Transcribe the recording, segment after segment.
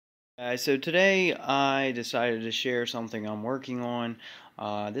So today I decided to share something I'm working on.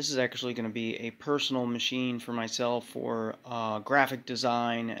 This is actually going to be a personal machine for myself for graphic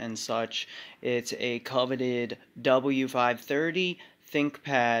design and such. It's a coveted W530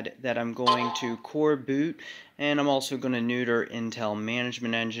 Thinkpad that I'm going to core boot, and I'm also going to neuter Intel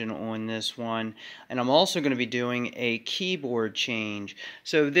Management Engine on this one, and I'm also going to be doing a keyboard change.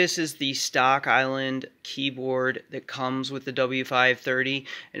 So this is the stock Island keyboard that comes with the W530.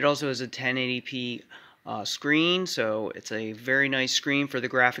 It also has a 1080p screen, so it's a very nice screen for the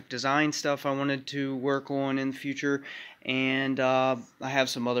graphic design stuff I wanted to work on in the future. And I have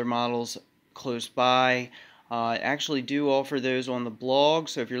some other models close by. I actually do offer those on the blog,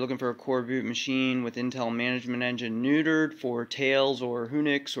 so if you're looking for a core boot machine with Intel Management Engine neutered for Tails or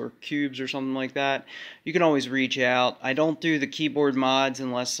Unix or Qubes or something like that, you can always reach out. I don't do the keyboard mods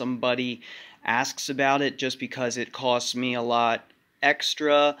unless somebody asks about it, just because it costs me a lot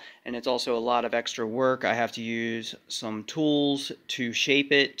extra, and it's also a lot of extra work. I have to use some tools to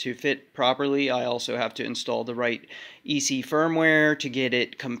shape it to fit properly. I also have to install the right EC firmware to get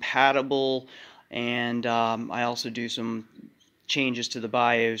it compatible, and I also do some changes to the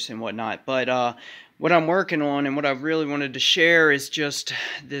BIOS and whatnot. But what I'm working on and what I really wanted to share is just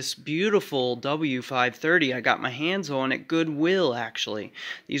this beautiful W530 I got my hands on at Goodwill, actually.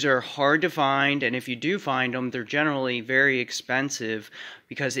 These are hard to find, and if you do find them, they're generally very expensive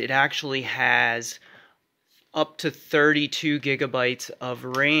because it actually has up to 32 gigabytes of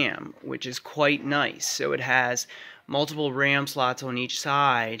RAM, which is quite nice. So it has multiple RAM slots on each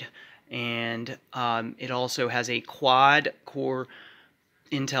side, and it also has a quad-core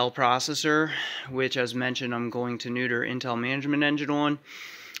Intel processor, which, as mentioned, I'm going to neuter Intel Management Engine on.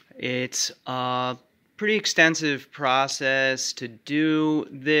 It's a pretty extensive process to do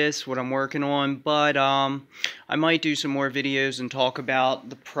this, what I'm working on, but I might do some more videos and talk about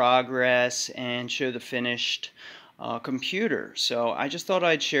the progress and show the finished computer. So I just thought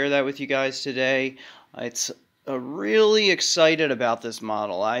I'd share that with you guys today. It's really excited about this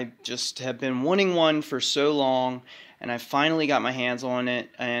model. I just have been wanting one for so long, and I finally got my hands on it.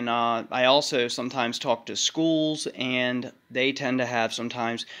 And I also sometimes talk to schools, and they tend to have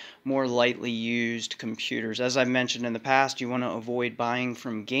sometimes more lightly used computers. As I've mentioned in the past, you want to avoid buying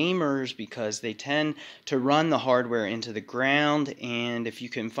from gamers because they tend to run the hardware into the ground, and if you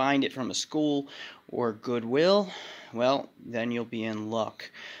can find it from a school or Goodwill, well, then you'll be in luck.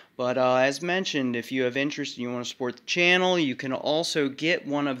 But as mentioned, if you have interest and you want to support the channel, you can also get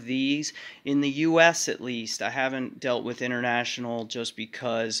one of these in the US at least. I haven't dealt with international just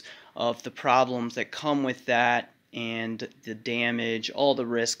because of the problems that come with that and the damage, all the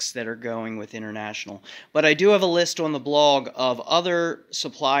risks that are going with international. But I do have a list on the blog of other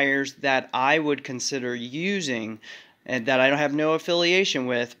suppliers that I would consider using and that I don't have no affiliation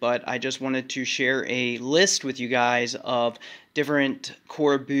with, but I just wanted to share a list with you guys of different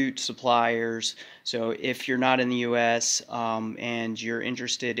core boot suppliers. So if you're not in the US and you're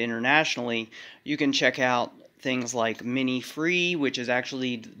interested internationally, you can check out things like Mini Free, which is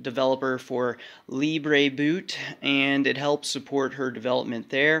actually developer for Libre Boot, and it helps support her development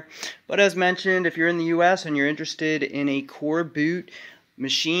there. But as mentioned, if you're in the US and you're interested in a core boot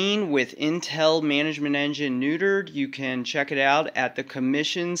machine with Intel Management Engine neutered, you can check it out at the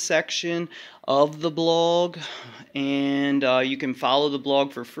commission section of the blog, and you can follow the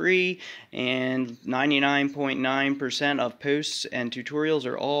blog for free, and 99.9% of posts and tutorials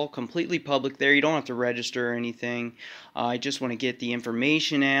are all completely public there. You don't have to register or anything. I just want to get the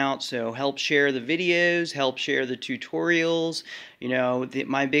information out, so help share the videos, help share the tutorials. You know,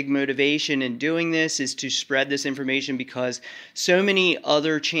 my big motivation in doing this is to spread this information because so many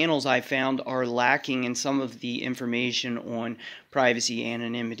other channels I found are lacking in some of the information on privacy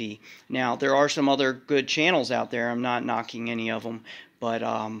anonymity. Now, there are some other good channels out there. I'm not knocking any of them, but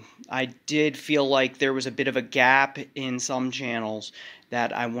I did feel like there was a bit of a gap in some channels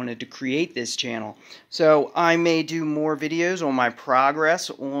that I wanted to create this channel. So I may do more videos on my progress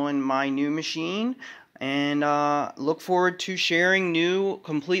on my new machine, and look forward to sharing new,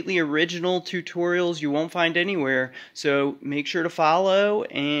 completely original tutorials you won't find anywhere. So make sure to follow,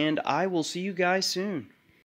 and I will see you guys soon.